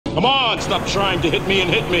Come on, stop trying to hit me and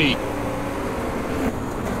hit me.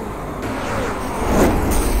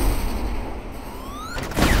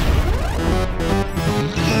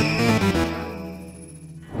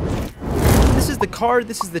 This is the car,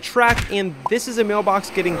 this is the track, and this is a mailbox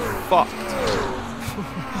getting fucked.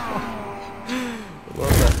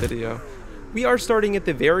 Love that video. We are starting at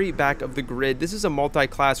the very back of the grid. This is a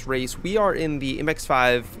multi-class race. We are in the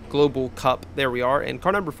MX5 Global Cup. There we are. And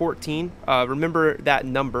car number 14, remember that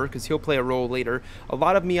number because he'll play a role later. A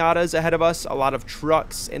lot of Miatas ahead of us, a lot of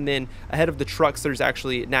trucks, and then ahead of the trucks, there's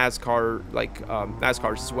actually NASCAR, like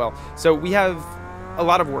NASCARs as well. So we have a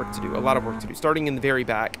lot of work to do, starting in the very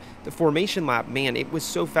back. The formation lap, man, it was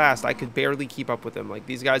so fast. I could barely keep up with them. Like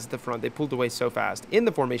these guys at the front, they pulled away so fast in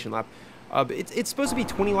the formation lap. It's supposed to be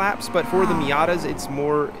 20 laps, but for the Miatas, it's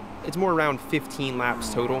more around 15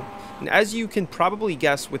 laps total. And as you can probably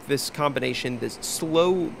guess with this combination, this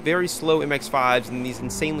very slow MX-5s and these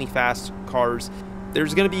insanely fast cars,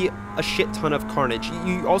 there's going to be a shit ton of carnage.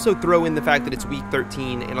 You also throw in the fact that it's week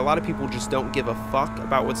 13 and a lot of people just don't give a fuck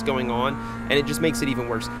about what's going on, and it just makes it even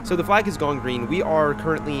worse. So the flag has gone green. We are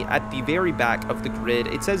currently at the very back of the grid.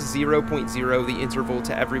 It says 0.0, the interval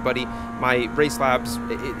to everybody. My race labs,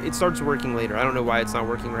 it starts working later. I don't know why it's not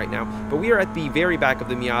working right now, but we are at the very back of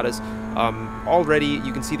the Miatas. Already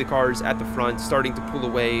you can see the cars at the front starting to pull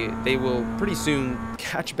away. They will pretty soon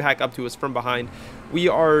catch back up to us from behind. We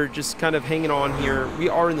are just kind of hanging on here. We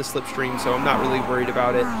are in the slipstream, so I'm not really worried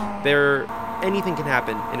about it. Anything can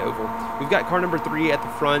happen in oval. We've got car number 3 at the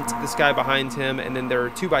front, this guy behind him, and then there are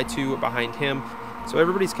 2x2 behind him. So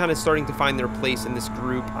everybody's kind of starting to find their place in this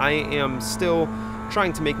group. I am still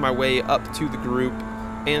trying to make my way up to the group.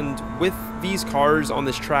 And with these cars on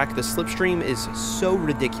this track, the slipstream is so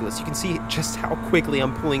ridiculous. You can see just how quickly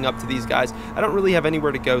I'm pulling up to these guys. I don't really have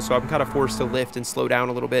anywhere to go, so I'm kind of forced to lift and slow down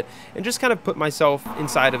a little bit and just kind of put myself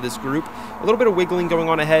inside of this group. A little bit of wiggling going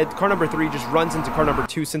on ahead. Car number 3 just runs into car number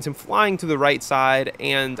 2, sends him flying to the right side,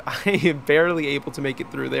 and I am barely able to make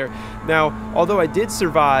it through there. Now, although I did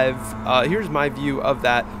survive, here's my view of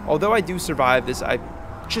that. Although I do survive this, I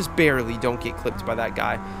just barely don't get clipped by that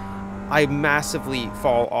guy. I massively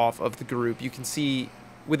fall off of the group. You can see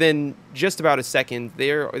within just about a second,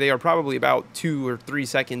 they are probably about 2 or 3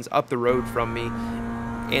 seconds up the road from me,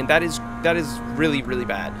 and that is really, really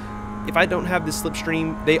bad. If I don't have this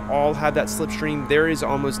slipstream, they all have that slipstream. There is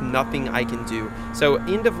almost nothing I can do. So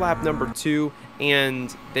end of lap number 2,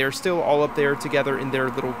 and they're still all up there together in their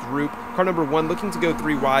little group. Car number 1 looking to go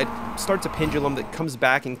 3 wide, starts a pendulum that comes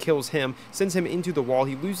back and kills him, sends him into the wall.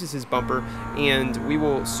 He loses his bumper, and we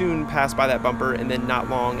will soon pass by that bumper, and then not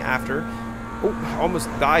long after. Oh, almost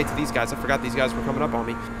died to these guys. I forgot these guys were coming up on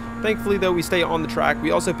me. Thankfully, though, we stay on the track.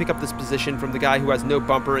 We also pick up this position from the guy who has no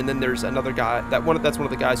bumper, and then there's another guy, that's one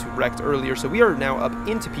of the guys who wrecked earlier. So we are now up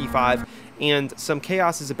into P5, and some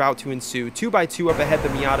chaos is about to ensue. 2x2 up ahead, the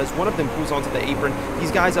Miatas. One of them pulls onto the apron.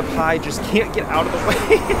 These guys up high just can't get out of the way.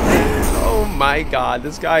 Oh my god,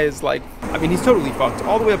 this guy is like, I mean, he's totally fucked.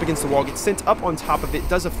 All the way up against the wall, gets sent up on top of it,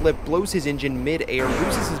 does a flip, blows his engine mid-air,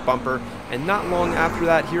 loses his bumper, and not long after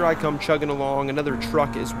that, here I come chugging along, another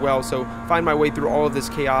truck as well. So find my way through all of this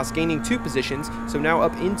chaos, gaining 2 positions, so now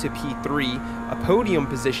up into P3, a podium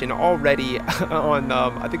position already on,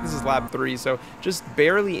 I think this is lap 3, so just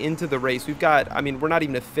barely into the race. We've got, I mean, we're not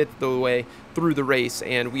even a fifth of the way through the race,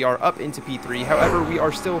 and we are up into P3. However, we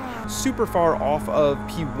are still super far off of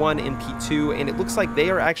P1 and P2, and it looks like they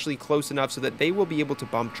are actually close enough so that they will be able to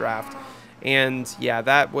bump draft. And yeah,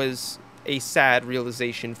 that was a sad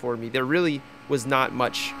realization for me. There really was not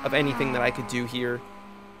much of anything that I could do here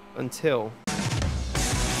until...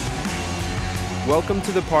 Welcome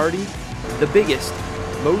to the party, the biggest,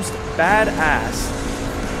 most badass,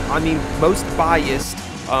 I mean, most biased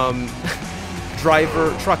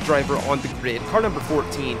truck driver on the grid. Car number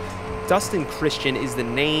 14, Dustin Christian is the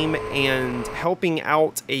name, and helping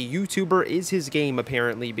out a YouTuber is his game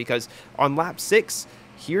apparently, because on lap 6,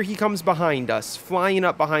 here he comes behind us, flying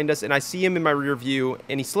up behind us, and I see him in my rear view,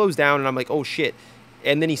 and he slows down, and I'm like, oh shit,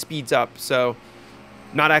 and then he speeds up, so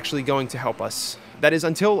not actually going to help us. That is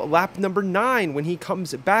until lap number 9 when he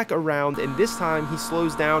comes back around, and this time he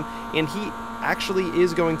slows down, and he actually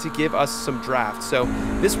is going to give us some draft. So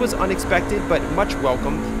this was unexpected, but much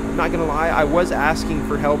welcome. I'm not gonna lie, I was asking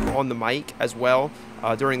for help on the mic as well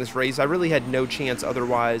during this race. I really had no chance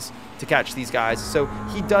otherwise to catch these guys. So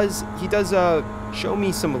he does show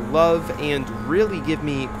me some love and really give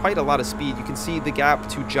me quite a lot of speed. You can see the gap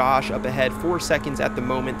to Josh up ahead, 4 seconds at the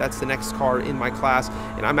moment. That's the next car in my class,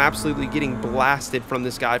 and I'm absolutely getting blasted from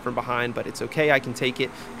this guy from behind, but it's okay, I can take it.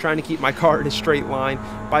 Trying to keep my car in a straight line.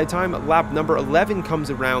 By the time lap number number 11 comes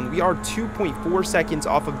around. We are 2.4 seconds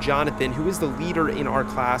off of Jonathan, who is the leader in our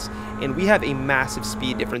class, and we have a massive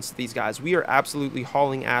speed difference to these guys. We are absolutely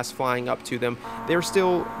hauling ass flying up to them. They're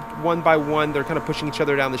still one by one. They're kind of pushing each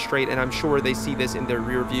other down the straight, and I'm sure they see this in their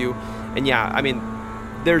rear view. And yeah, I mean,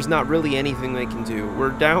 there's not really anything they can do.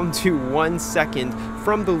 We're down to 1 second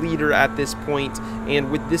from the leader at this point,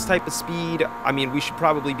 and with this type of speed, I mean, we should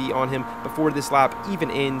probably be on him before this lap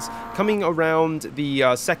even ends. Coming around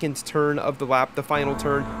the second turn of the lap, the final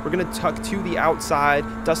turn, we're going to tuck to the outside.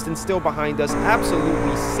 Dustin's still behind us,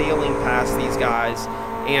 absolutely sailing past these guys,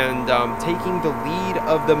 and taking the lead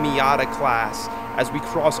of the Miata class as we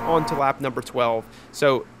cross onto lap number 12.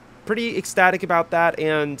 So pretty ecstatic about that,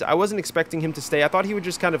 and I wasn't expecting him to stay. I thought he would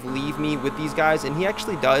just kind of leave me with these guys, and he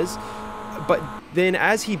actually does. But then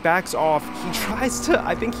as he backs off, he tries to,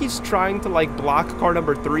 I think he's trying to like block car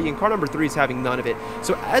number 3, and car number 3 is having none of it.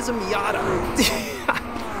 So as a Miata,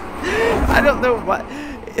 I don't know what,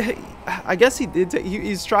 I guess he did,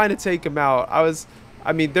 he's trying to take him out.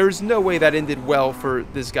 I mean, there's no way that ended well for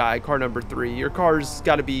this guy, car number 3. Your car's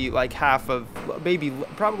got to be like half of, maybe,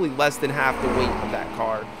 probably less than half the weight of that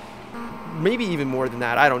car. Maybe even more than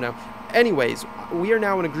that, I don't know. Anyways, we are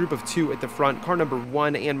now in a group of 2 at the front, car number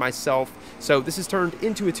 1 and myself. So this has turned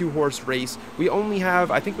into a 2-horse race. We only have,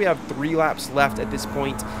 I think we have 3 laps left at this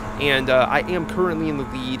point, and I am currently in the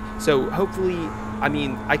lead. So hopefully, I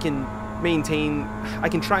mean, I can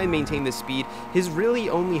try and maintain this speed. His really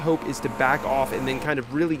only hope is to back off and then kind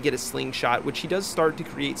of really get a slingshot, which he does start to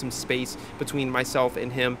create some space between myself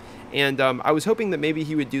and him. And I was hoping that maybe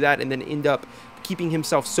he would do that and then end up keeping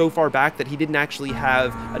himself so far back that he didn't actually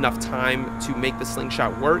have enough time to make the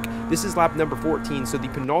slingshot work. This is lap number 14, so the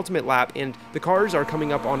penultimate lap, and the cars are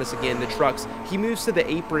coming up on us again, the trucks. He moves to the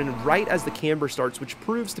apron right as the camber starts, which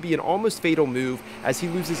proves to be an almost fatal move as he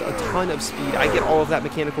loses a ton of speed. I get all of that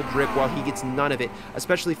mechanical grip while he gets none of it,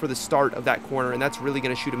 especially for the start of that corner, and that's really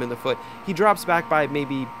going to shoot him in the foot. He drops back by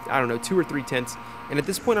maybe, I don't know, 2 or 3 tenths, and at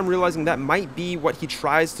this point I'm realizing that might be what he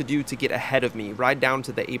tries to do to get ahead of me, ride down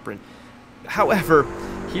to the apron. However,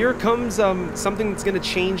 here comes something that's going to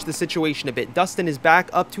change the situation a bit. Dustin is back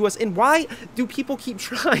up to us, and why do people keep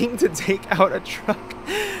trying to take out a truck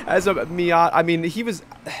as a Miata? I mean, he was,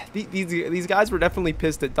 these guys were definitely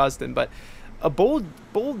pissed at Dustin, but a bold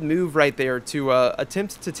move right there to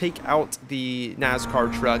attempt to take out the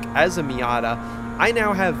NASCAR truck as a Miata. I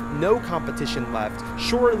now have no competition left.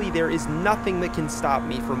 Surely there is nothing that can stop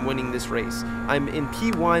me from winning this race. I'm in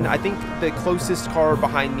P1. I think the closest car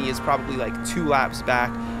behind me is probably like 2 laps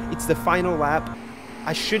back. It's the final lap.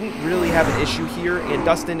 I shouldn't really have an issue here, and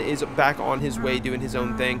Dustin is back on his way doing his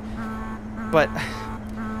own thing. But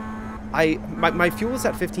my fuel is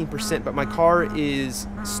at 15%, but my car is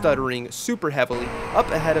stuttering super heavily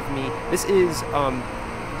up ahead of me. This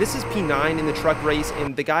is P9 in the truck race,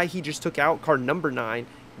 and the guy he just took out, car number 9,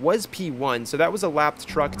 was P1, so that was a lapped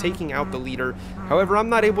truck taking out the leader. However, I'm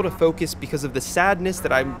not able to focus because of the sadness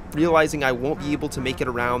that I'm realizing I won't be able to make it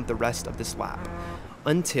around the rest of this lap.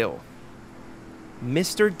 Until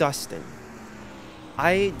Mr. Dustin.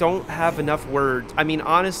 I don't have enough words. I mean,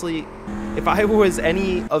 honestly, if I was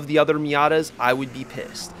any of the other Miatas, I would be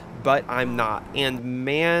pissed, but I'm not. And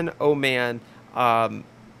man, oh man,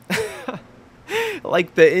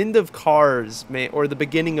 like the end of Cars, man, or the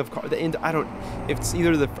beginning of Cars, the end. I don't. If it's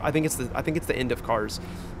either the, I think it's the end of Cars.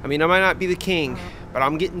 I mean, I might not be the king, but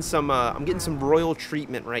I'm getting some royal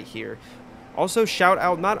treatment right here. Also, shout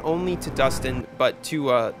out not only to Dustin, but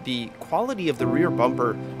to the quality of the rear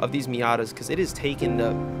bumper of these Miatas, because it is taking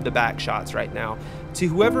the back shots right now. To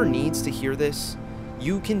whoever needs to hear this,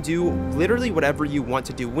 you can do literally whatever you want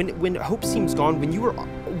to do. When hope seems gone, when you are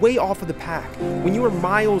way off of the pack, when you are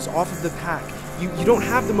miles off of the pack, you don't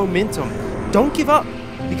have the momentum. Don't give up,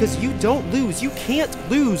 because you don't lose. You can't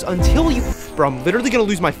lose until you... Bro, I'm literally going to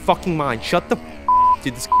lose my fucking mind. Shut the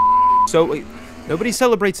dude, this so... Nobody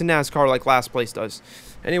celebrates in NASCAR like last place does.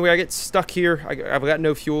 Anyway, I get stuck here. I've got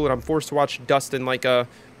no fuel, and I'm forced to watch Dustin like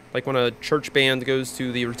when a church band goes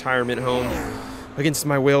to the retirement home against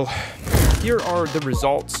my will. Here are the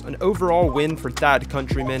results. An overall win for Thad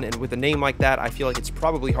Countryman, and with a name like that, I feel like it's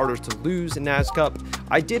probably harder to lose in NASCAR.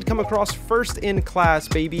 I did come across first in class,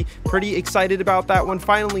 baby. Pretty excited about that one.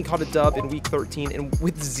 Finally caught a dub in week 13, and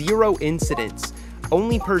with 0 incidents.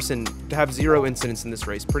 Only person to have 0 incidents in this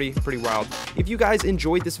race. Pretty wild. If you guys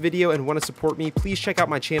enjoyed this video and want to support me, please check out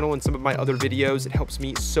my channel and some of my other videos. It helps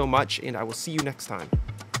me so much, and I will see you next time.